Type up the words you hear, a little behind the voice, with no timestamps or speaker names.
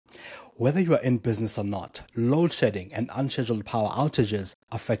Whether you are in business or not, load shedding and unscheduled power outages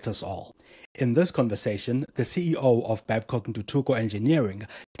affect us all. In this conversation, the CEO of Babcock Ntuthuko Engineering,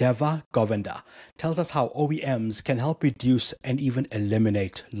 Thava Govender, tells us how OEMs can help reduce and even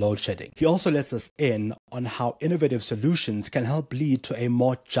eliminate load shedding. He also lets us in on how innovative solutions can help lead to a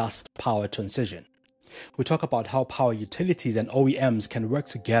more just power transition. We talk about how power utilities and OEMs can work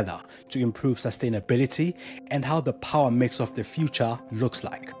together to improve sustainability and how the power mix of the future looks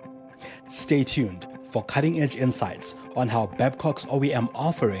like. Stay tuned for cutting-edge insights on how Babcock's OEM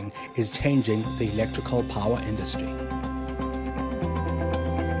offering is changing the electrical power industry.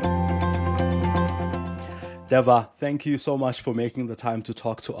 Thava, thank you so much for making the time to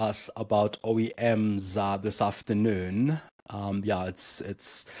talk to us about OEMs this afternoon.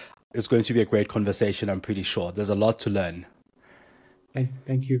 It's going to be a great conversation, I'm pretty sure. There's a lot to learn.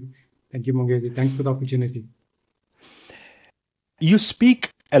 Thank you. Thank you, Mongezi. Thanks for the opportunity. You speak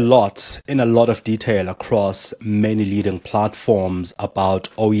a lot, in a lot of detail across many leading platforms about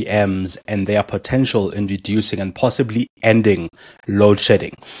OEMs and their potential in reducing and possibly ending load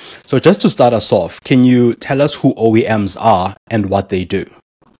shedding. So just to start us off, can you tell us who OEMs are and what they do?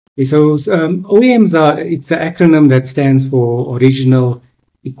 So OEMs it's an acronym that stands for Original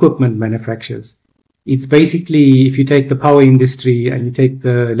Equipment Manufacturers. It's basically, if you take the power industry and you take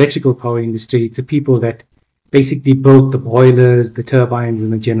the electrical power industry, it's the people that basically built the boilers, the turbines,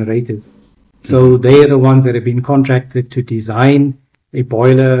 and the generators. So they are the ones that have been contracted to design a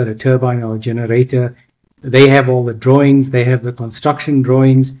boiler, a turbine, or a generator. They have all the drawings, they have the construction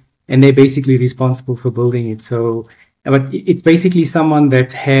drawings, and they're basically responsible for building it. So, but it's basically someone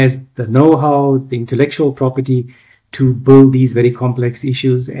that has the know-how, the intellectual property to build these very complex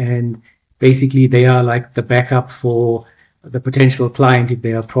issues, and basically they are like the backup for the potential client if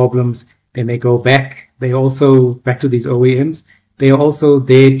there are problems. Then they go back. They also, back to these OEMs, they are also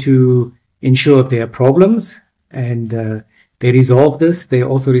there to ensure if there are problems and they resolve this. They're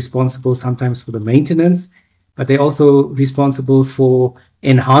also responsible sometimes for the maintenance, but they're also responsible for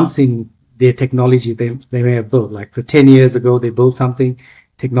enhancing their technology they may have built. Like for 10 years ago, they built something,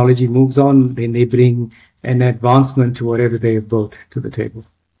 technology moves on, then they bring an advancement to whatever they have built to the table.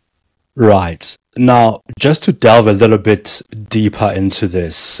 Right. Now, just to delve a little bit deeper into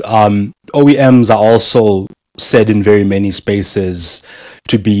this, OEMs are also said in very many spaces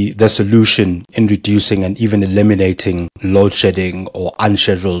to be the solution in reducing and even eliminating load shedding or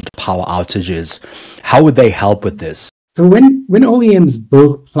unscheduled power outages. How would they help with this? So when OEMs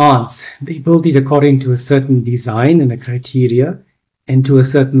build plants, they build it according to a certain design and a criteria and to a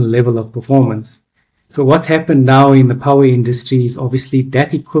certain level of performance. So what's happened now in the power industry is obviously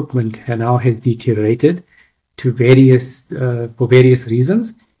that equipment now has deteriorated to for various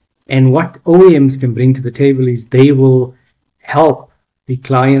reasons. And what OEMs can bring to the table is they will help the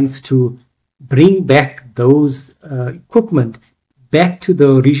clients to bring back those equipment back to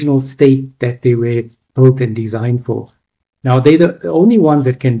the original state that they were built and designed for. Now, they're the only ones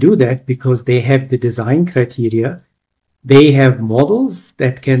that can do that because they have the design criteria. They have models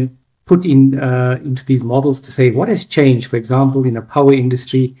that can put into these models to say what has changed. For example, in a power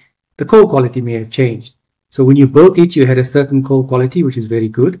industry, the coal quality may have changed. So when you built it, you had a certain coal quality, which is very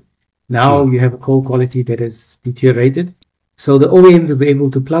good. Now you have a coal quality that has deteriorated. So the OEMs will be able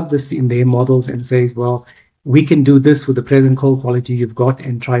to plug this in their models and say, well, we can do this with the present coal quality you've got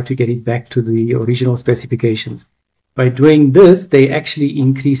and try to get it back to the original specifications. By doing this, they actually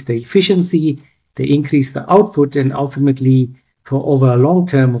increase the efficiency, they increase the output, and ultimately, for over a long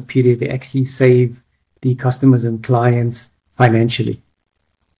term of period, they actually save the customers and clients financially.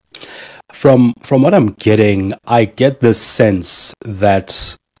 From what I'm getting, I get this sense that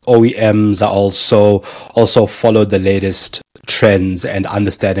OEMs are also follow the latest trends and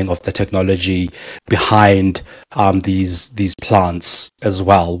understanding of the technology behind these plants as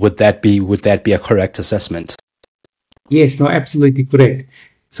well. Would that be a correct assessment? Yes, no, absolutely correct.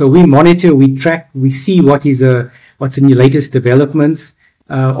 So we monitor, we track, we see what's in the latest developments.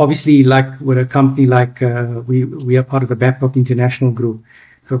 Obviously, like with a company like we are part of the Babcock International Group.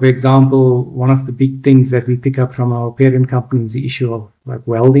 So, for example, one of the big things that we pick up from our parent company is the issue of like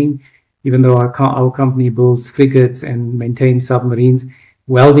welding. Even though our company builds frigates and maintains submarines,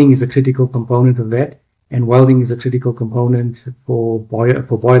 welding is a critical component of that, and welding is a critical component for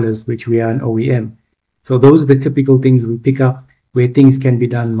boilers, which we are an OEM. So those are the typical things we pick up where things can be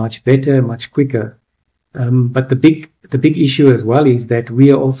done much better, much quicker. But the big issue as well is that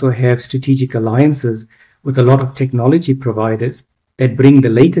we also have strategic alliances with a lot of technology providers that bring the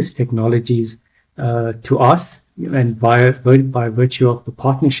latest technologies to us, and by virtue of the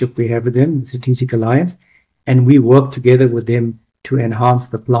partnership we have with them, the strategic alliance, and we work together with them to enhance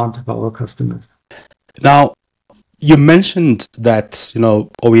the plant of our customers. Now, you mentioned that,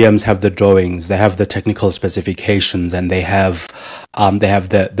 OEMs have the drawings, they have the technical specifications, and they have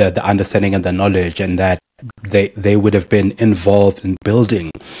the understanding and the knowledge, and that they would have been involved in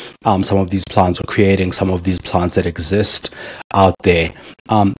building some of these plants or creating some of these plants that exist out there.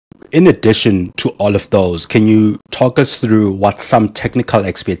 In addition to all of those, can you talk us through what some technical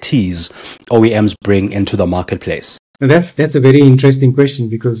expertise OEMs bring into the marketplace? Now that's a very interesting question,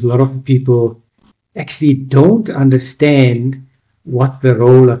 because a lot of people actually don't understand what the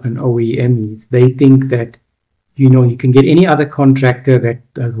role of an OEM is. They think that, you can get any other contractor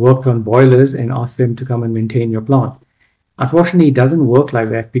that worked on boilers and ask them to come and maintain your plant. Unfortunately, it doesn't work like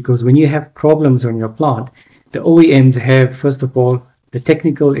that, because when you have problems on your plant, the OEMs have, first of all, the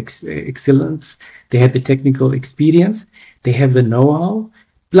technical excellence, they have the technical experience, they have the know-how,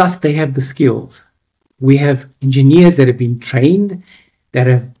 plus they have the skills. We have engineers that have been trained, that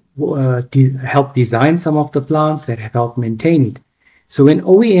have helped design some of the plants, that have helped maintain it. So when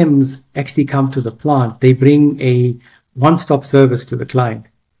OEMs actually come to the plant, they bring a one-stop service to the client,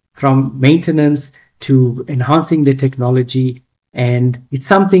 from maintenance to enhancing the technology. And it's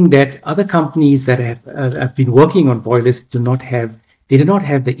something that other companies that have been working on boilers do not have. They do not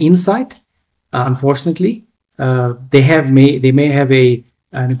have the insight, unfortunately. They may have a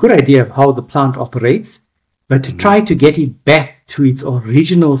good idea of how the plant operates, but to try to get it back to its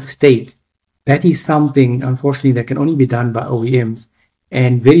original state, that is something, unfortunately, that can only be done by OEMs.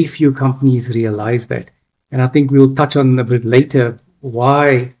 And very few companies realize that. And I think we'll touch on a bit later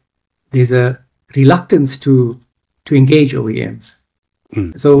why there's a reluctance to engage OEMs.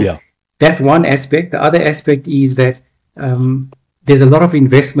 That's one aspect. The other aspect is that there's a lot of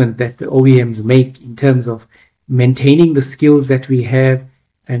investment that the OEMs make in terms of maintaining the skills that we have.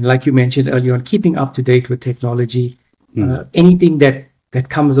 And like you mentioned earlier on, keeping up to date with technology. Anything that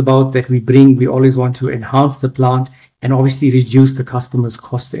comes about that we bring, we always want to enhance the plant and obviously reduce the customer's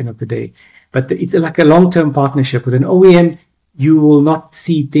cost at the end of the day. But it's like a long-term partnership. With an OEM, you will not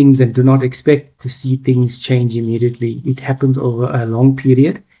see things and do not expect to see things change immediately. It happens over a long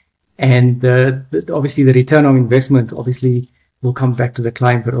period. And obviously the return on investment obviously will come back to the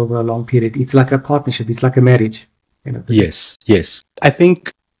client, but over a long period. It's like a partnership. It's like a marriage. Yes. I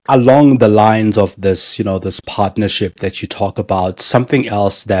think along the lines of this, this partnership that you talk about, something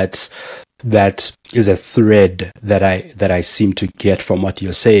else that is a thread that I seem to get from what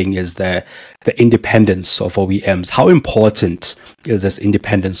you're saying is the independence of OEMs. How important is this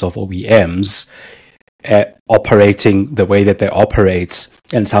independence of OEMs operating the way that they operate,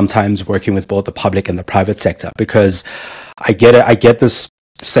 and sometimes working with both the public and the private sector? Because I get this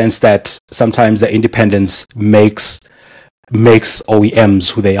sense that sometimes the independence makes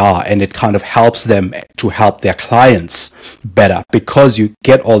OEMs who they are, and it kind of helps them to help their clients better, because you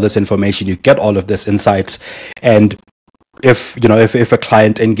get all this information, you get all of this insights. And if a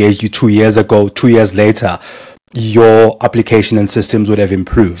client engaged you 2 years ago, 2 years later, your application and systems would have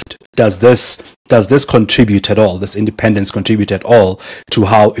improved. Does this contribute at all, this independence contribute at all to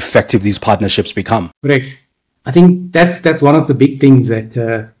how effective these partnerships become? Correct. I think that's one of the big things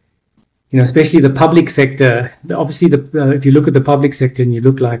that especially the public sector. Obviously, if you look at the public sector and you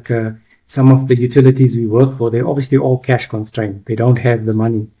look like some of the utilities we work for, they're obviously all cash constrained. They don't have the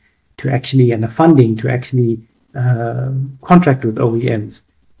money and the funding to actually contract with OEMs.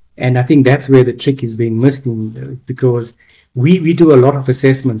 And I think that's where the trick is being missed because we do a lot of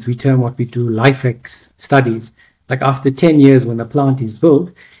assessments. We term what we do life-ex studies. Like after 10 years when the plant is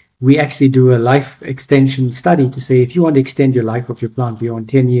built, we actually do a life extension study to say, if you want to extend your life of your plant beyond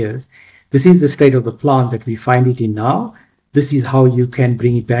 10 years, this is the state of the plant that we find it in now. This is how you can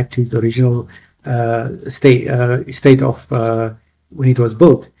bring it back to its original state of when it was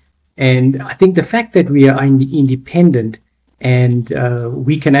built. And I think the fact that we are independent and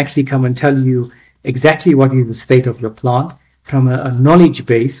we can actually come and tell you exactly what is the state of your plant from a knowledge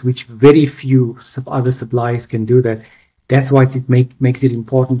base, which very few other suppliers can do that. That's why it makes it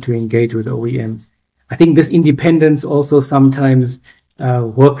important to engage with OEMs. I think this independence also sometimes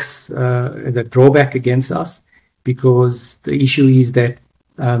works as a drawback against us, because the issue is that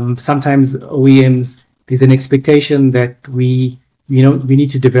sometimes OEMs, there's an expectation that we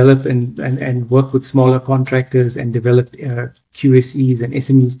need to develop and work with smaller contractors and develop QSEs and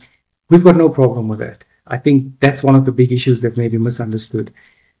SMEs. We've got no problem with that. I think that's one of the big issues that may be misunderstood.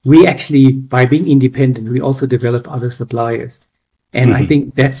 We actually, by being independent, we also develop other suppliers. And I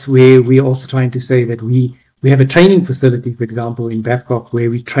think that's where we're also trying to say that we have a training facility, for example, in Babcock, where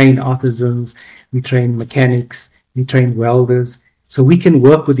we train artisans, we train mechanics, we train welders, so we can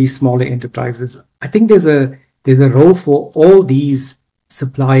work with these smaller enterprises. I think there's a there's a role for all these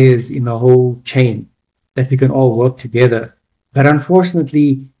suppliers in the whole chain that we can all work together. But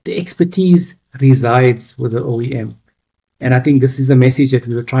unfortunately, the expertise resides with the OEM. And I think this is a message that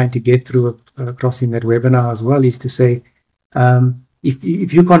we were trying to get through across in that webinar as well, is to say,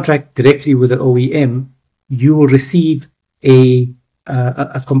 if you contract directly with the OEM, you will receive a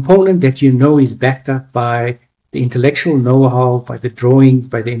component that you know is backed up by the intellectual know-how, by the drawings,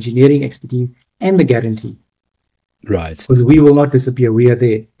 by the engineering expertise, and the guarantee. Right. Because we will not disappear. We are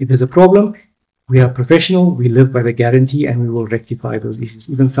there. If there's a problem, we are professional, we live by the guarantee, and we will rectify those issues.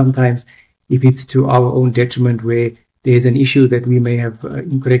 Even sometimes if it's to our own detriment, where there's an issue that we may have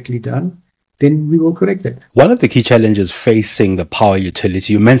incorrectly done, then we will correct it. One of the key challenges facing the power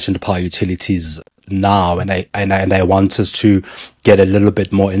utility, you mentioned power utilities now, and I want us to get a little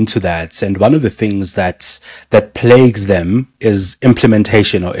bit more into that. And one of the things that plagues them is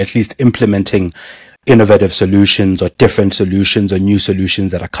implementation, or at least implementing innovative solutions or different solutions or new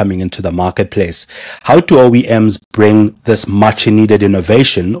solutions that are coming into the marketplace. How do OEMs bring this much needed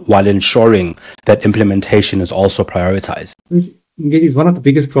innovation while ensuring that implementation is also prioritized? It is one of the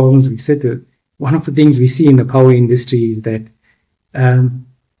biggest problems we sit with. One of the things we see in the power industry is that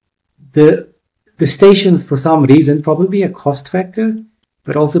the stations, for some reason, probably a cost factor,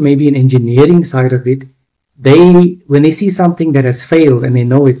 but also maybe an engineering side of it, when they see something that has failed and they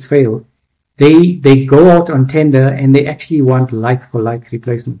know it's failed, they go out on tender and they actually want like-for-like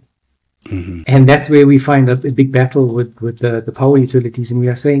replacement. Mm-hmm. And that's where we find a big battle with the power utilities. And we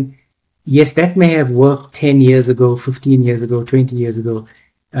are saying, yes, that may have worked 10 years ago, 15 years ago, 20 years ago.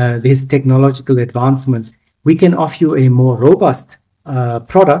 There's technological advancements. We can offer you a more robust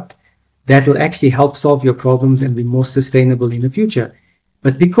product that will actually help solve your problems and be more sustainable in the future.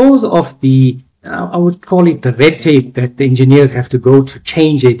 But because of I would call it the red tape that the engineers have to go to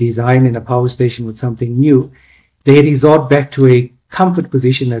change a design in a power station with something new, they resort back to a comfort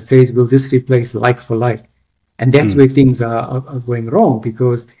position that says, we'll just replace like for like. And that's where things are going wrong,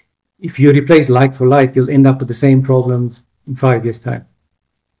 because if you replace like for like, you'll end up with the same problems in 5 years' time.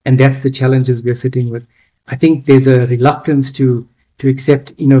 And that's the challenges we're sitting with. I think there's a reluctance to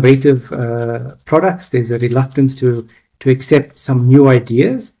accept innovative products. There's a reluctance to accept some new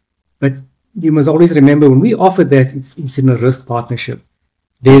ideas. But you must always remember, when we offer that, it's in a risk partnership.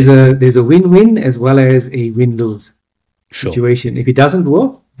 There's a win-win as well as a win-lose situation. If it doesn't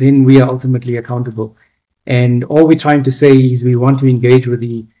work, then we are ultimately accountable. And all we're trying to say is we want to engage with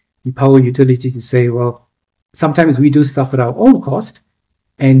the power utility to say, well, sometimes we do stuff at our own cost,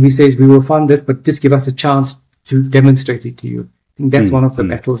 and we say we will fund this, but just give us a chance to demonstrate it to you. I think that's one of the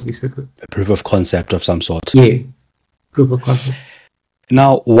battles we sit with. A proof of concept of some sort. Yeah, proof of concept.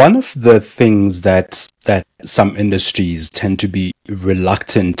 Now, one of the things that some industries tend to be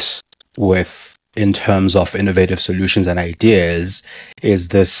reluctant with in terms of innovative solutions and ideas is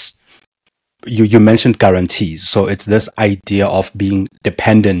this, you mentioned guarantees. So it's this idea of being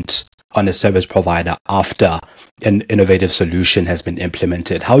dependent on a service provider after an innovative solution has been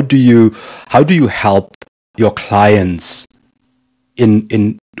implemented. How do you help your clients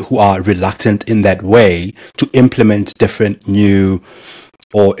who are reluctant in that way to implement different new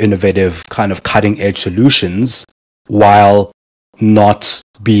or innovative kind of cutting edge solutions while not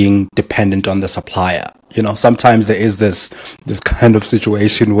being dependent on the supplier? You know, sometimes there is this kind of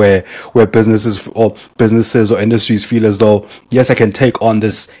situation where businesses or industries feel as though, yes, I can take on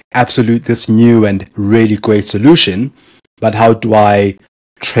this new and really great solution, but how do I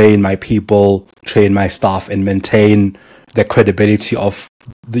train my people, train my staff, and maintain the credibility of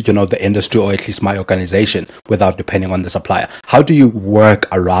the industry, or at least my organization, without depending on the supplier? How do you work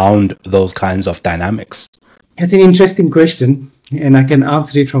around those kinds of dynamics? That's an interesting question, and I can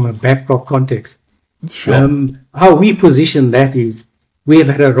answer it from a Babcock context. Sure. How we position that is, we have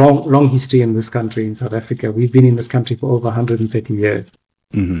had a long history in this country, in South Africa. We've been in this country for over 130 years.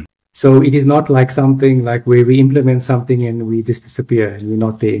 Mm-hmm. So it is not like something like where we implement something and we just disappear and we're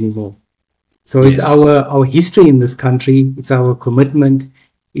not there anymore. So yes. It's our history in this country, it's our commitment,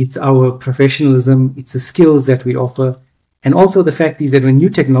 it's our professionalism, it's the skills that we offer. And also the fact is that when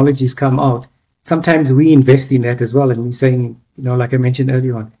new technologies come out, sometimes we invest in that as well. And we're saying, like I mentioned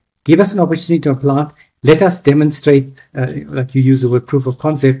earlier on, give us an opportunity to plant, let us demonstrate, like you use the word proof of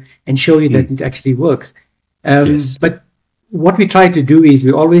concept, and show you that it actually works. Yes. But what we try to do is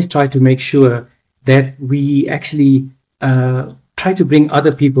we always try to make sure that we actually try to bring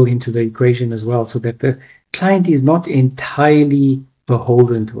other people into the equation as well, so that the client is not entirely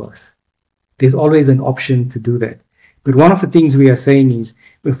beholden to us. There's always an option to do that. But one of the things we are saying is,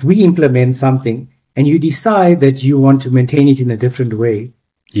 if we implement something and you decide that you want to maintain it in a different way,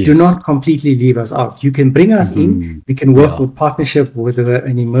 Do not completely leave us out. You can bring us in. We can work with partnership with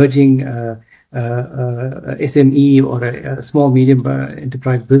an emerging SME or a small medium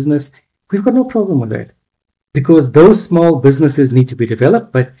enterprise business. We've got no problem with that, because those small businesses need to be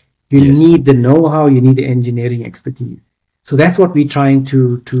developed, but you need the know-how, you need the engineering expertise. So that's what we're trying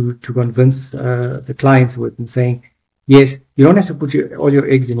to convince the clients with, and saying, yes, you don't have to put all your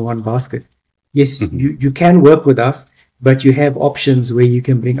eggs in one basket. Yes, you can work with us, but you have options where you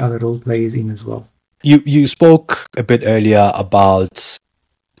can bring other role players in as well. You spoke a bit earlier about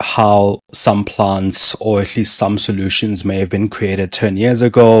how some plants, or at least some solutions, may have been created 10 years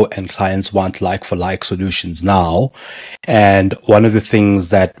ago and clients want like for like solutions now. And one of the things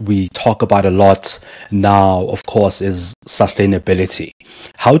that we talk about a lot now, of course, is sustainability.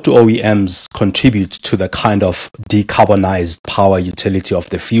 How do OEMs contribute to the kind of decarbonized power utility of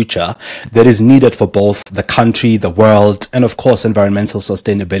the future that is needed for both the country, the world, and of course, environmental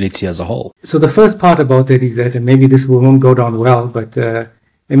sustainability as a whole? So the first part about it is that, and maybe this won't go down well, but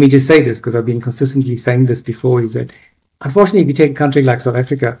let me just say this, because I've been consistently saying this before, is that unfortunately, if you take a country like South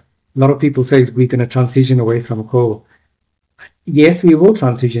Africa, a lot of people say we're going to transition away from coal. Yes, we will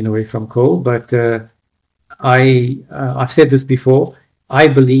transition away from coal, but I've said this before, I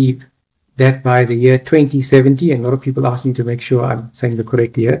believe that by the year 2070, and a lot of people ask me to make sure I'm saying the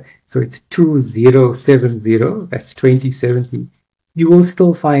correct year, so it's 2070, that's 2070, you will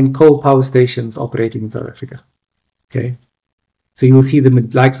still find coal power stations operating in South Africa. Okay. So you will see the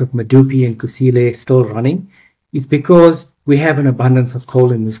likes of Medupi and Kusile still running. It's because we have an abundance of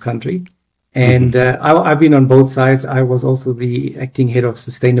coal in this country. And I've been on both sides. I was also the acting head of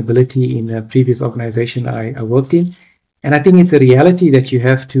sustainability in a previous organization I worked in. And I think it's a reality that you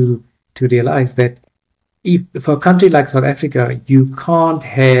have to realize that if for a country like South Africa, you can't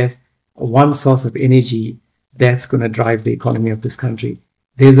have one source of energy that's going to drive the economy of this country.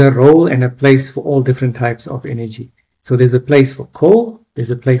 There's a role and a place for all different types of energy. So there's a place for coal, there's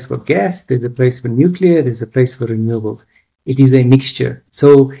a place for gas, there's a place for nuclear, there's a place for renewables. It is a mixture.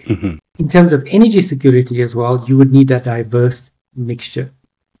 So in terms of energy security as well, you would need a diverse mixture.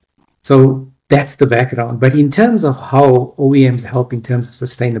 So that's the background. But in terms of how OEMs help in terms of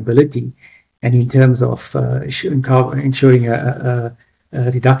sustainability and in terms of ensuring a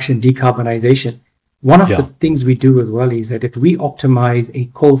reduction, decarbonization, one of the things we do as well is that if we optimize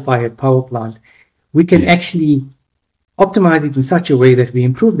a coal-fired power plant, we can actually optimize it in such a way that we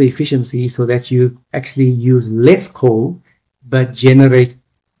improve the efficiency so that you actually use less coal but generate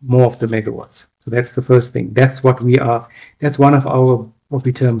more of the megawatts. So that's the first thing. That's what we are. That's one of our what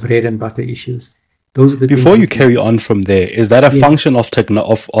we term bread and butter issues. Those are the Before you carry on from there, is that a function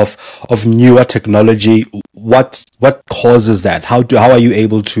of newer technology? What causes that? How are you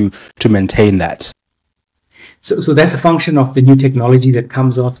able to maintain that? So that's a function of the new technology that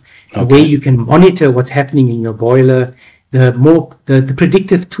comes off, the way you can monitor what's happening in your boiler, the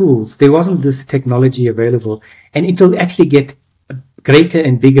predictive tools. There wasn't this technology available, and it'll actually get greater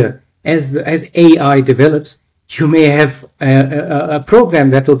and bigger as AI develops. You may have a program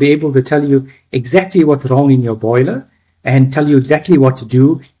that will be able to tell you exactly what's wrong in your boiler and tell you exactly what to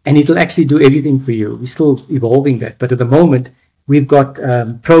do, and it'll actually do everything for you. We're still evolving that, but at the moment we've got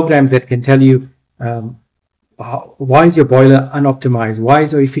programs that can tell you why is your boiler unoptimized? Why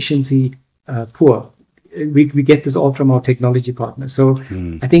is your efficiency poor? We get this all from our technology partners. So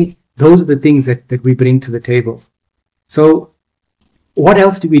I think those are the things that we bring to the table. So what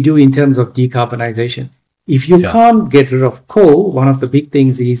else do we do in terms of decarbonization? If you can't get rid of coal, one of the big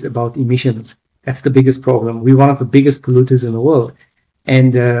things is about emissions. That's the biggest problem. We're one of the biggest polluters in the world.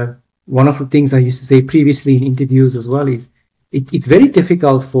 And one of the things I used to say previously in interviews as well is it's very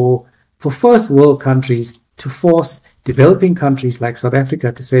difficult for first world countries to force developing countries like South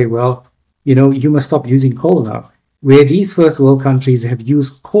Africa to say, well, you must stop using coal now, where these first world countries have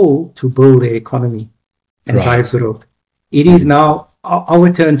used coal to build their economy and drive growth. It is now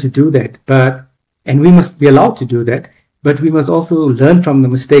our turn to do that, and we must be allowed to do that, but we must also learn from the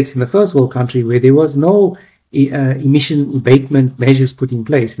mistakes in the first world country where there was no emission abatement measures put in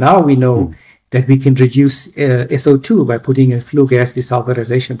place. Now we know that we can reduce SO2 by putting a flue gas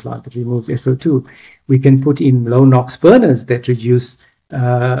desulfurization plant that removes SO2. We can put in low NOx burners that reduce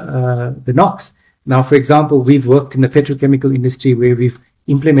the NOx. Now, for example, we've worked in the petrochemical industry where we've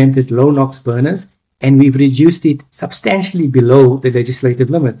implemented low NOx burners and we've reduced it substantially below the legislative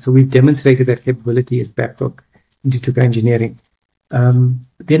limit. So we've demonstrated that capability as Babcock Ntuthuko Engineering. Then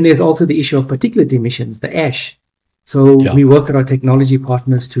there's also the issue of particulate emissions, the ash. So we work with our technology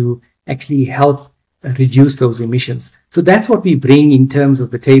partners to actually help reduce those emissions. So that's what we bring in terms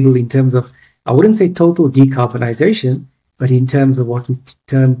of the table, in terms of, I wouldn't say total decarbonization, but in terms of what we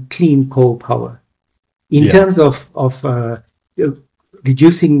term clean coal power. In terms of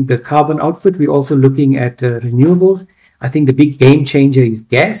reducing the carbon output, we're also looking at renewables. I think the big game changer is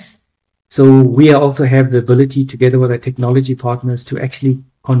gas. So we also have the ability, together with our technology partners, to actually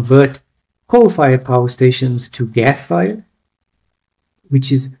convert coal-fired power stations to gas-fired,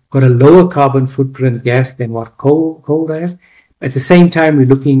 which is got a lower carbon footprint gas than what coal has. At the same time, we're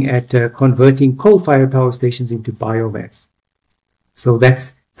looking at converting coal-fired power stations into biomass. So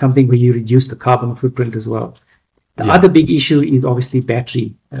that's something where you reduce the carbon footprint as well. The other big issue is obviously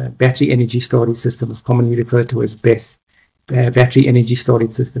battery energy storage systems, commonly referred to as BESS, battery energy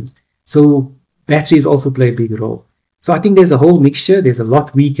storage systems. So batteries also play a big role. So I think there's a whole mixture. There's a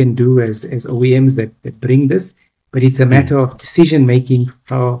lot we can do as OEMs that bring this, but it's a matter of decision making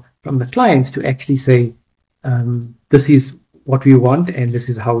from the clients to actually say, this is what we want and this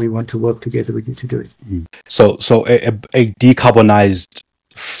is how we want to work together with you to do it. So a decarbonized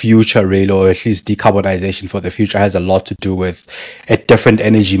future, really, or at least decarbonization for the future, has a lot to do with a different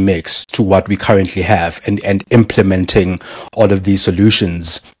energy mix to what we currently have, and implementing all of these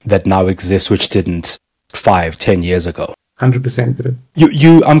solutions that now exist, which didn't 5-10 years ago. 100%.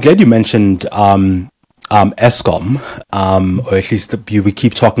 I'm glad you mentioned Eskom, or at least we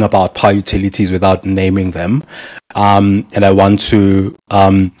keep talking about power utilities without naming them. And I want to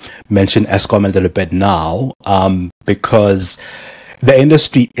mention Eskom a little bit now, because the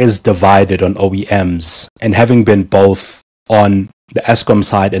industry is divided on OEMs, and having been both on the Eskom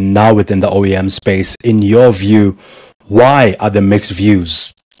side and now within the OEM space, in your view, why are there mixed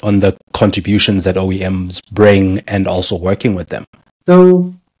views on the contributions that OEMs bring and also working with them?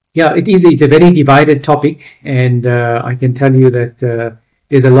 So, yeah, it's a very divided topic, and I can tell you that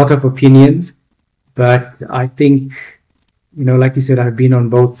there's a lot of opinions, but I think, like you said, I've been on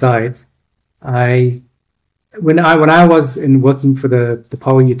both sides. When I was working for the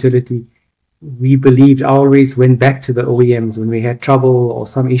power utility, I always went back to the OEMs when we had trouble or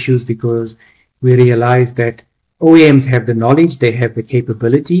some issues, because we realized that OEMs have the knowledge, they have the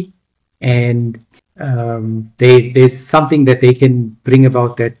capability, and there's something that they can bring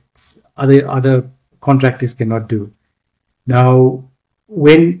about that other contractors cannot do. Now,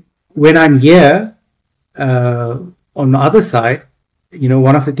 when I'm here on the other side,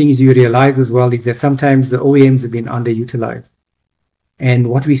 one of the things you realize as well is that sometimes the OEMs have been underutilized. And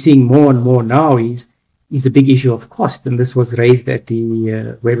what we're seeing more and more now is a big issue of cost. And this was raised at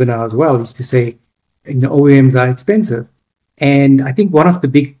the webinar as well, is to say, OEMs are expensive. And I think one of the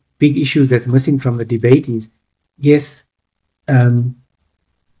big issues that's missing from the debate is, yes,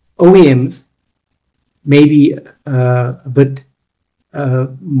 OEMs may be a bit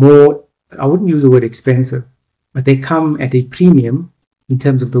more, I wouldn't use the word expensive, but they come at a premium in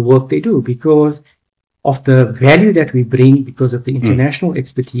terms of the work they do, because of the value that we bring, because of the international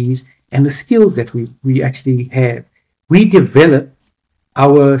expertise and the skills that we actually have. We develop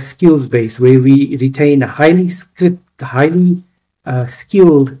our skills base where we retain a highly skilled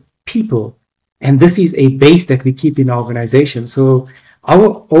people, and this is a base that we keep in our organization. So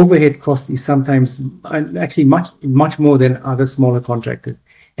our overhead cost is sometimes actually much more than other smaller contractors,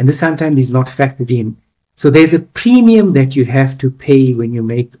 and this sometimes is not factored in. So there's a premium that you have to pay when you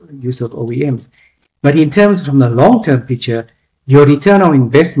make use of OEMs. But in terms from the long-term picture, your return on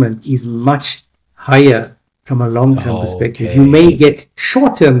investment is much higher from a long-term perspective. You may get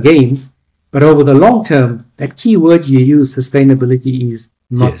short-term gains, but over the long term, that key word you use, sustainability, is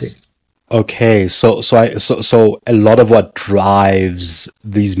not there. Okay, so a lot of what drives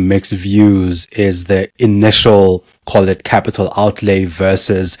these mixed views is the initial, call it capital outlay,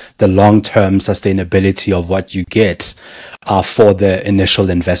 versus the long-term sustainability of what you get for the initial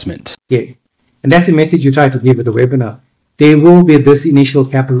investment. Yes, and that's the message you try to give at the webinar. There will be this initial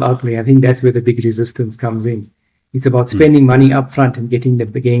capital outlay. I think that's where the big resistance comes in. It's about spending money upfront and getting the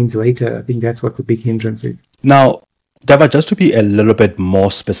gains later. I think that's what the big hindrance is. Now, Thava, just to be a little bit more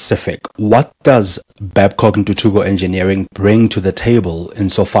specific, what does Babcock Ntuthuko Engineering bring to the table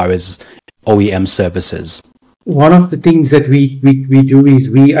insofar as OEM services? One of the things that we do is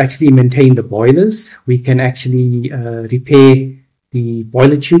we actually maintain the boilers. We can actually repair the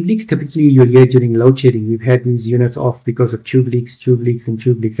boiler tube leaks. Typically, you'll hear during load shedding, we've had these units off because of tube leaks.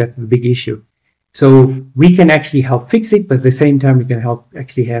 That's the big issue. So we can actually help fix it, but at the same time, we can help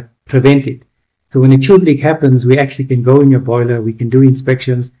actually prevent it. So when a tube leak happens, we actually can go in your boiler, we can do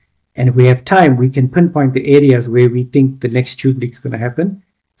inspections, and if we have time, we can pinpoint the areas where we think the next tube leak is going to happen.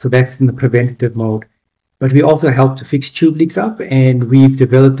 So that's in the preventative mode. But we also help to fix tube leaks up, and we've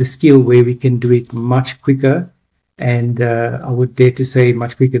developed a skill where we can do it much quicker, and I would dare to say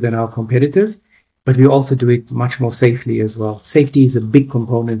much quicker than our competitors. but we also do it much more safely as well. Safety is a big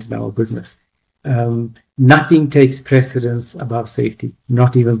component in our business. Nothing takes precedence above safety,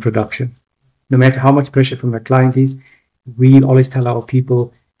 not even production. No matter how much pressure from the client is, we always tell our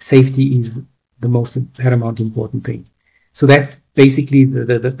people safety is the most paramount important thing. So that's basically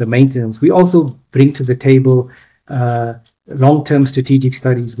the maintenance. We also bring to the table long-term strategic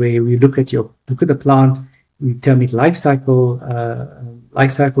studies where we look at the plant. We term it life cycle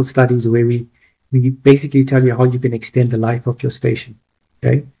studies, where we basically tell you how you can extend the life of your station.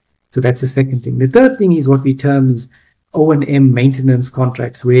 Okay, so that's the second thing. The third thing is what we term is O&M maintenance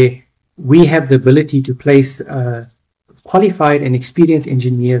contracts, where we have the ability to place qualified and experienced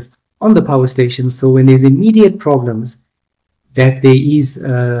engineers on the power station. So when there's immediate problems, that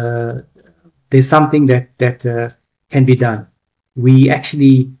there's something that can be done. We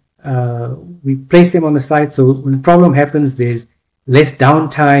actually we place them on the site, so when a problem happens, there's less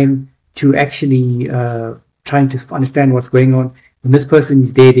downtime to actually trying to understand what's going on. When this person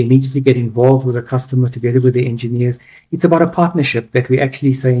is there, they immediately get involved with the customer together with the engineers. It's about a partnership that we're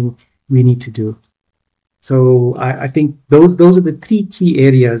actually saying we need to do. So I think those are the three key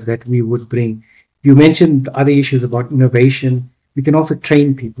areas that we would bring. You mentioned other issues about innovation. We can also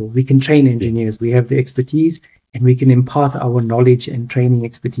train people. We can train engineers. We have the expertise, and we can impart our knowledge and training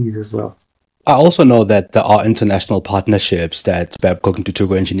expertise as well. I also know that there are international partnerships that Babcock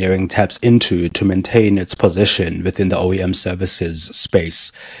Ntuthuko Engineering taps into to maintain its position within the OEM services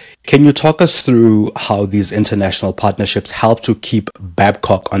space. Can you talk us through how these international partnerships help to keep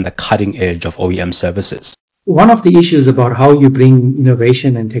Babcock on the cutting edge of OEM services? One of the issues about how you bring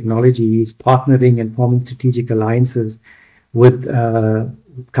innovation and technology is partnering and forming strategic alliances with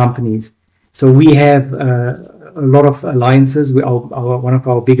companies. So we have a lot of alliances. One of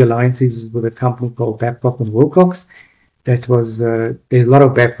our big alliances is with a company called Babcock and Wilcox. That was there's a lot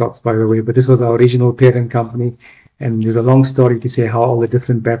of Babcocks, by the way, but this was our original parent company. And there's a long story to say how all the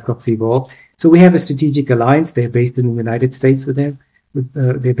different Babcocks evolved. So we have a strategic alliance. They're based in the United States with them.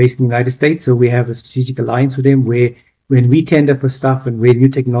 They're based in the United States. So we have a strategic alliance with them where when we tender for stuff and where new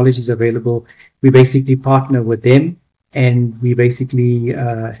technology is available, we basically partner with them, and we basically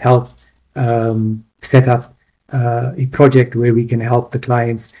help set up a project where we can help the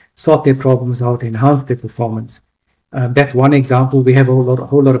clients sort their problems out, enhance their performance. That's one example. We have a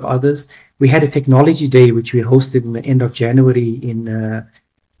whole lot of others. We had a technology day which we hosted in the end of January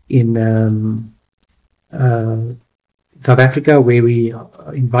in South Africa, where we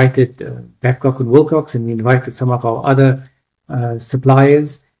invited Babcock and Wilcox, and we invited some of our other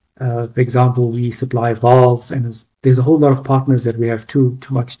suppliers. For example, we supply valves, and there's a whole lot of partners that we have too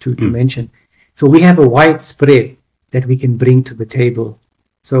much to mention. So we have a wide spread that we can bring to the table.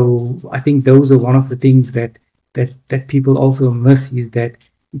 So I think those are one of the things that people also miss, is that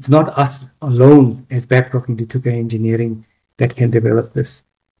it's not us alone as Babcock Ntuthuko Engineering that can develop this.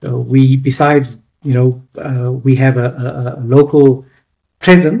 We, besides, we have a local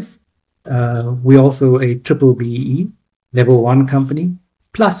presence. We also a triple BEE level 1 company.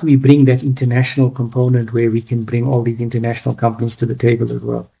 Plus, we bring that international component where we can bring all these international companies to the table as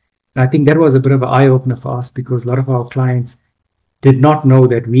well. And I think that was a bit of an eye-opener for us, because a lot of our clients did not know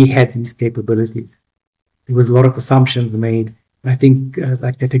that we had these capabilities. There was a lot of assumptions made. I think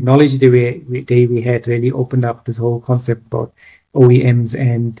like the technology day we had really opened up this whole concept about OEMs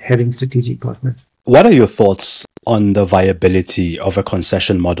and having strategic partners. What are your thoughts on the viability of a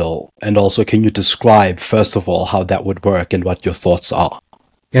concession model? And also, can you describe, first of all, how that would work and what your thoughts are?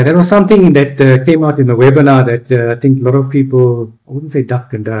 Yeah, that was something that came out in the webinar that I think a lot of people, I wouldn't say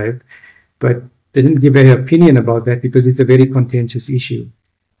ducked and dived, but they didn't give their opinion about that because it's a very contentious issue.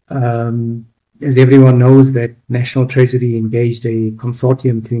 As everyone knows, that National Treasury engaged a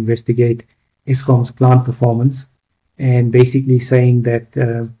consortium to investigate Eskom's plant performance, and basically saying that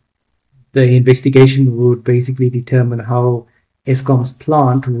the investigation would basically determine how Eskom's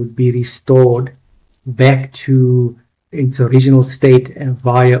plant would be restored back to its original state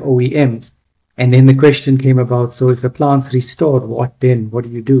via OEMs. And then the question came about, so if the plant's restored, what then? What do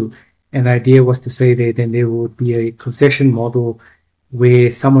you do? And the idea was to say that then there would be a concession model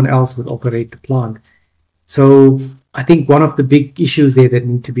where someone else would operate the plant. So I think one of the big issues there that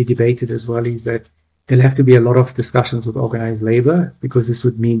need to be debated as well is that there'll have to be a lot of discussions with organized labor, because this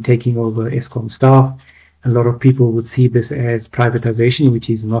would mean taking over Eskom staff. A lot of people would see this as privatization, which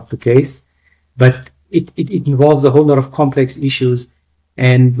is not the case. But it involves a whole lot of complex issues.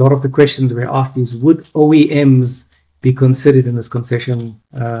 And a lot of the questions we're asked is, would OEMs be considered in this concession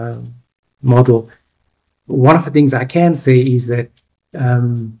model? One of the things I can say is that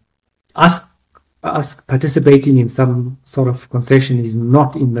us participating in some sort of concession is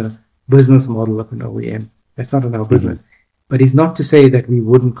not in the business model of an OEM. That's not in our business. But it's not to say that we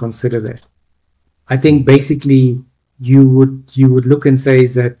wouldn't consider that. I think basically you would look and say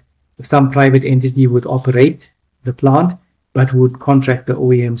is that some private entity would operate the plant, but would contract the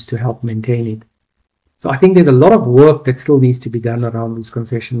OEMs to help maintain it. So I think there's a lot of work that still needs to be done around these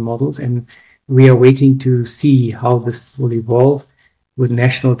concession models, and we are waiting to see how this will evolve, with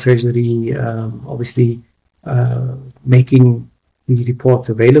National Treasury obviously making the reports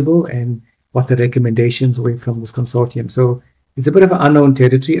available and what the recommendations were from this consortium. So it's a bit of an unknown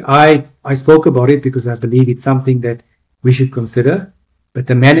territory. I spoke about it because I believe it's something that we should consider, but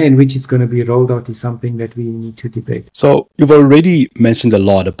the manner in which it's going to be rolled out is something that we need to debate. So you've already mentioned a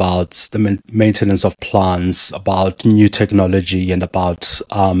lot about the maintenance of plants, about new technology, and about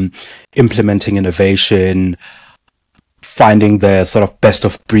implementing innovation, finding the sort of best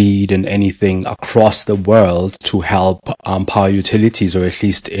of breed in anything across the world to help power utilities, or at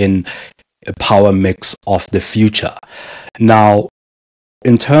least in a power mix of the future. Now,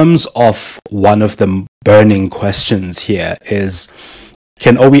 in terms of one of the burning questions here is,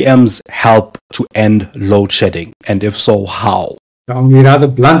 can OEMs help to end load shedding? And if so, how? I'm rather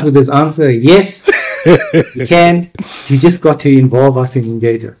blunt with this answer. Yes, you can. You just got to involve us and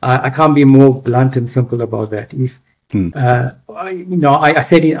engage us. I can't be more blunt and simple about that. If I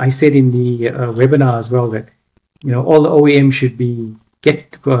said in the webinar as well that all the OEMs should be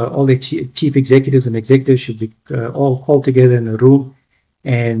all the chief executives and executives should be all called together in a room,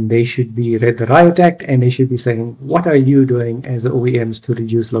 and they should be read the Riot Act, and they should be saying, what are you doing as OEMs to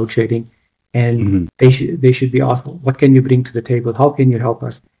reduce load shedding? And they should be asked, what can you bring to the table? How can you help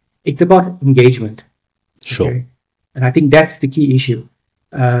us? It's about engagement. Sure. Okay? And I think that's the key issue.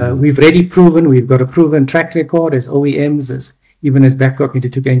 We've already proven, we've got a proven track record as OEMs, even as Babcock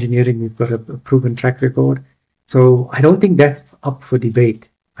Ntuthuko Engineering, we've got a proven track record. So I don't think that's up for debate.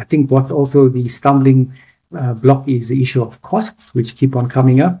 I think what's also the stumbling block is the issue of costs, which keep on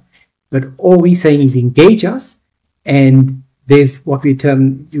coming up. But all we're saying is engage us, and there's what we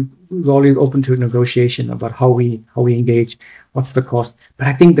term, we're always open to a negotiation about how we engage, what's the cost. But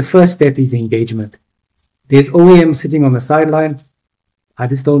I think the first step is engagement. There's OEM sitting on the sideline. I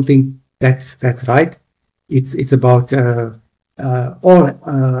just don't think that's right. It's about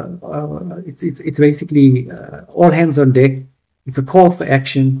it's basically all hands on deck. It's a call for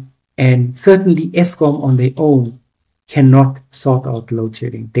action. And certainly Eskom on their own cannot sort out load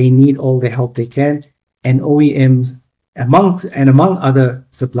shedding. They need all the help they can. And OEMs, among other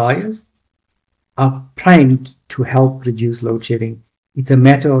suppliers, are primed to help reduce load shedding. It's a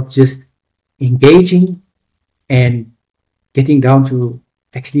matter of just engaging and getting down to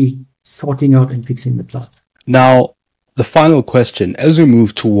actually sorting out and fixing the plant. Now, the final question, as we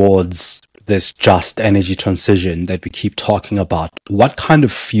move towards this just energy transition that we keep talking about, what kind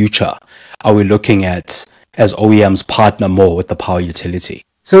of future are we looking at as OEMs partner more with the power utility?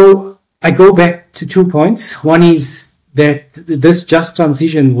 So I go back to 2 points. One is that this just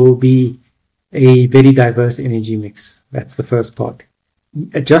transition will be a very diverse energy mix. That's the first part.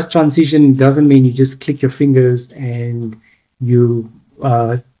 A just transition doesn't mean you just click your fingers and you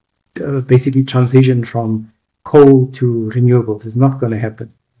basically transition from coal to renewables. It's not going to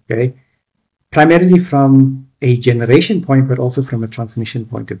happen. Okay. Primarily from a generation point, but also from a transmission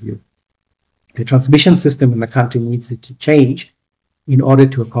point of view. The transmission system in the country needs to change in order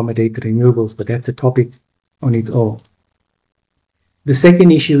to accommodate the renewables, but that's a topic on its own. The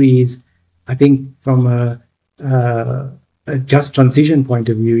second issue is, I think from a just transition point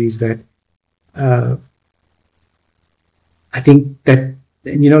of view, is that I think that,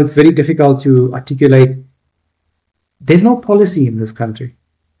 it's very difficult to articulate. There's no policy in this country.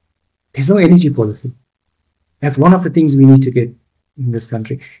 There's no energy policy. That's one of the things we need to get in this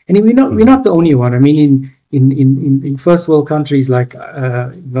country. And we're not the only one. I mean, in first world countries like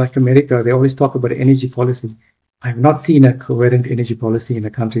America, they always talk about energy policy. I've not seen a coherent energy policy in a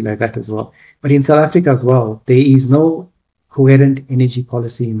country like that as well. But in South Africa as well, there is no coherent energy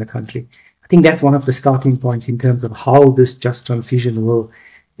policy in the country. I think that's one of the starting points in terms of how this just transition will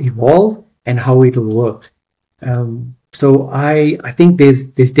evolve and how it will work. So I think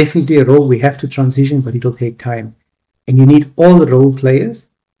there's definitely a role we have to transition, but it'll take time. And you need all the role players.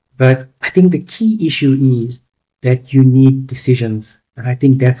 But I think the key issue is that you need decisions. And I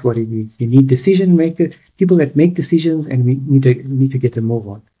think that's what it is. You need decision makers, people that make decisions, and we need to get a move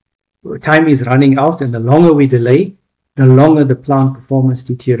on. Time is running out, and the longer we delay, the longer the plant performance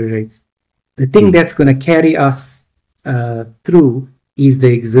deteriorates. The thing that's going to carry us through is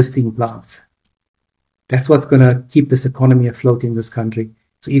the existing plants. That's what's going to keep this economy afloat in this country.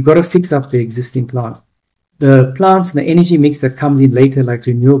 So you've got to fix up the existing plants. The plants and the energy mix that comes in later, like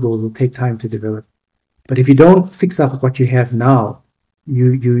renewables, will take time to develop. But if you don't fix up what you have now,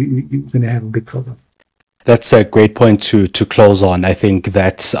 you're going to have a big problem. That's a great point to close on. I think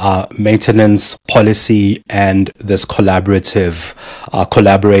that maintenance policy and this collaborating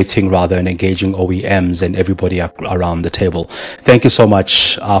and engaging OEMs and everybody around the table. Thank you so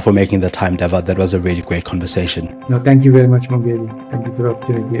much for making the time, Thava. That was a really great conversation. No, thank you very much, Mongeli. Thank you for the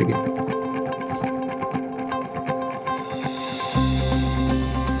opportunity again.